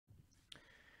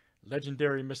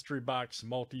Legendary Mystery Box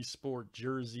Multi-Sport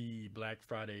Jersey Black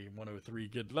Friday 103.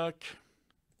 Good luck.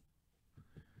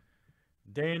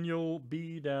 Daniel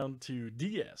B down to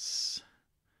DS.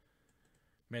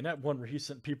 Man, that one where he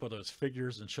sent people those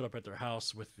figures and showed up at their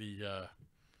house with the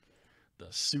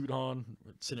suit on,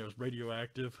 saying it was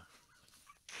radioactive.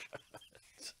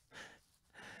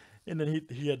 And then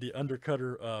he had the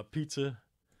undercutter pizza.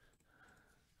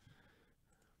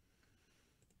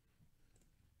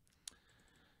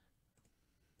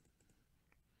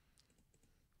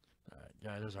 All right,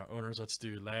 guys, there's our owners. Let's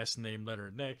do last name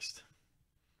letter next.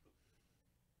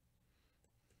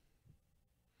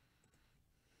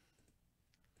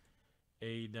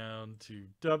 A down to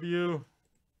W.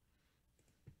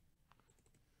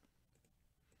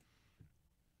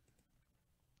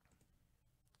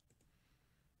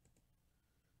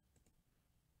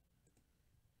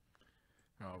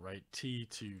 All right, T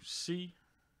to C.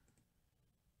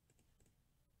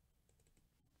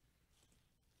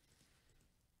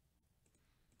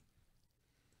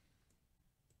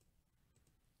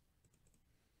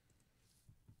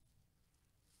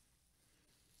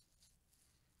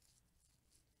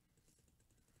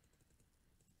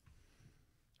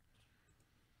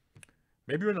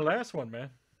 Maybe you're in the last one, man.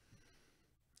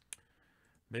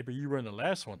 Maybe you were in the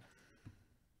last one.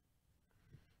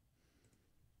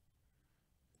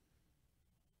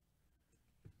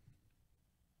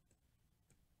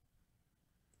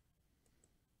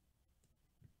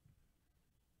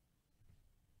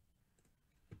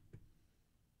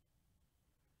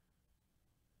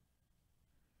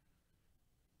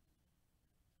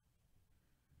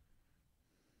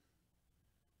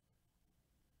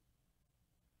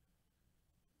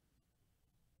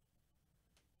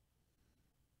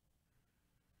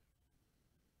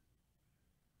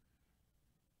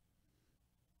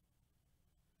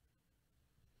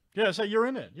 Yeah, say you're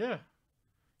in it. Yeah,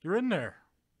 you're in there.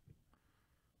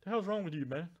 The hell's wrong with you,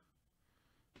 man?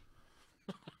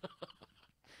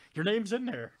 Your name's in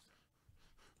there.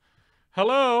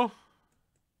 Hello?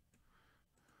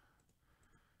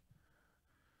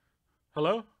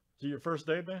 Hello? Is it your first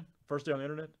day, man? First day on the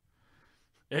internet?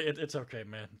 It's okay,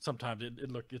 man. Sometimes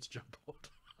it's jumbled.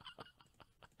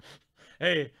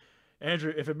 Hey,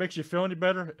 Andrew, if it makes you feel any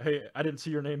better, hey, I didn't see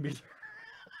your name either.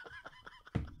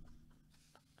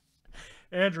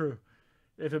 Andrew,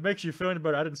 if it makes you feel any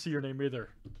better, I didn't see your name either.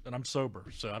 And I'm sober,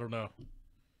 so I don't know.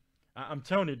 I'm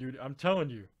telling you, dude. I'm telling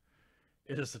you.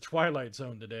 It is the Twilight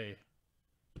Zone today.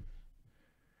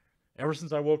 Ever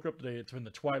since I woke up today, it's been the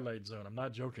Twilight Zone. I'm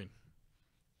not joking.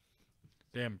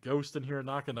 Damn ghost in here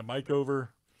knocking the mic over.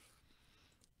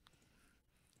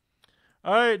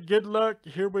 All right, good luck.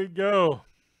 Here we go.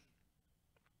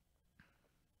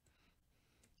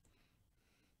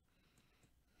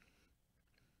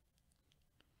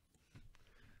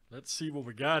 Let's see what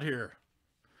we got here.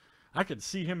 I can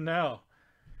see him now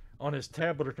on his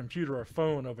tablet or computer or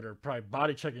phone over there, probably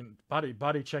body checking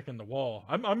the wall.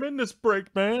 I'm in this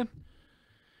break, man.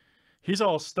 He's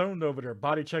all stoned over there,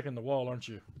 body checking the wall, aren't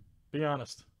you? Be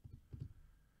honest.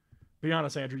 Be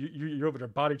honest, Andrew. You're over there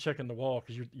body checking the wall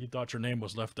because you thought your name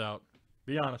was left out.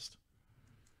 Be honest.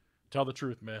 Tell the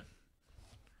truth, man.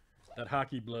 That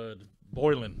hockey blood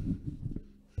boiling.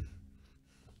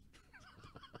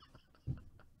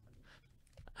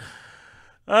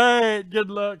 All right, good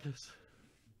luck.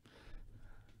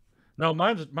 No,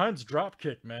 mine's drop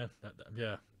kick, man.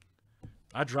 Yeah,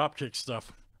 I drop kick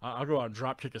stuff. I'll go out and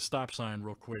drop kick a stop sign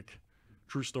real quick.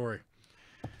 True story.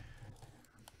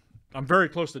 I'm very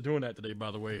close to doing that today,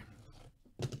 by the way.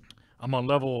 I'm on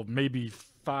level maybe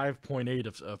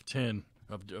 5.8 of 10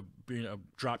 of being a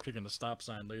drop kicking the stop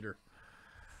sign later.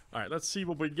 All right, let's see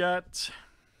what we got.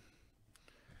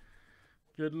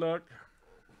 Good luck.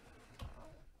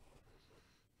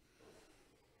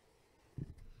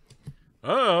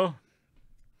 Uh-oh.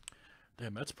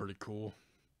 Damn, that's pretty cool.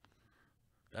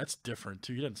 That's different,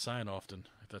 too. He doesn't sign often,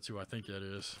 if that's who I think that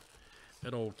is.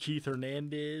 That old Keith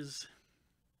Hernandez.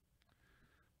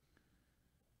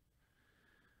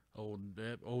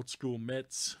 Old school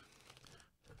Mets.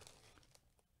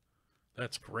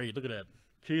 That's great. Look at that.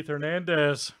 Keith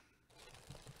Hernandez.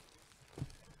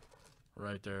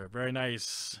 Right there. Very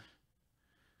nice.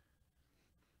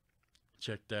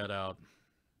 Check that out.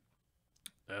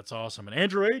 That's awesome. And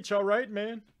Andrew H., all right,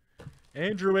 man.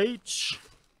 Andrew H.,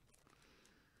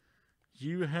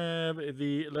 you have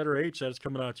the letter H that is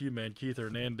coming out to you, man. Keith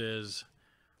Hernandez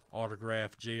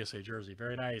autographed JSA jersey.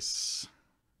 Very nice.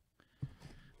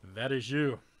 That is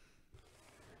you.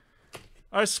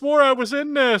 I swore I was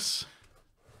in this.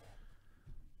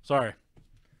 Sorry.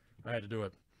 I had to do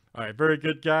it. All right, very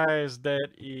good, guys. That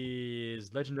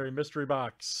is Legendary Mystery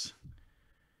Box.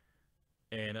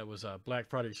 And that was a Black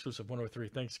Friday exclusive 103.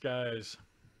 Thanks, guys.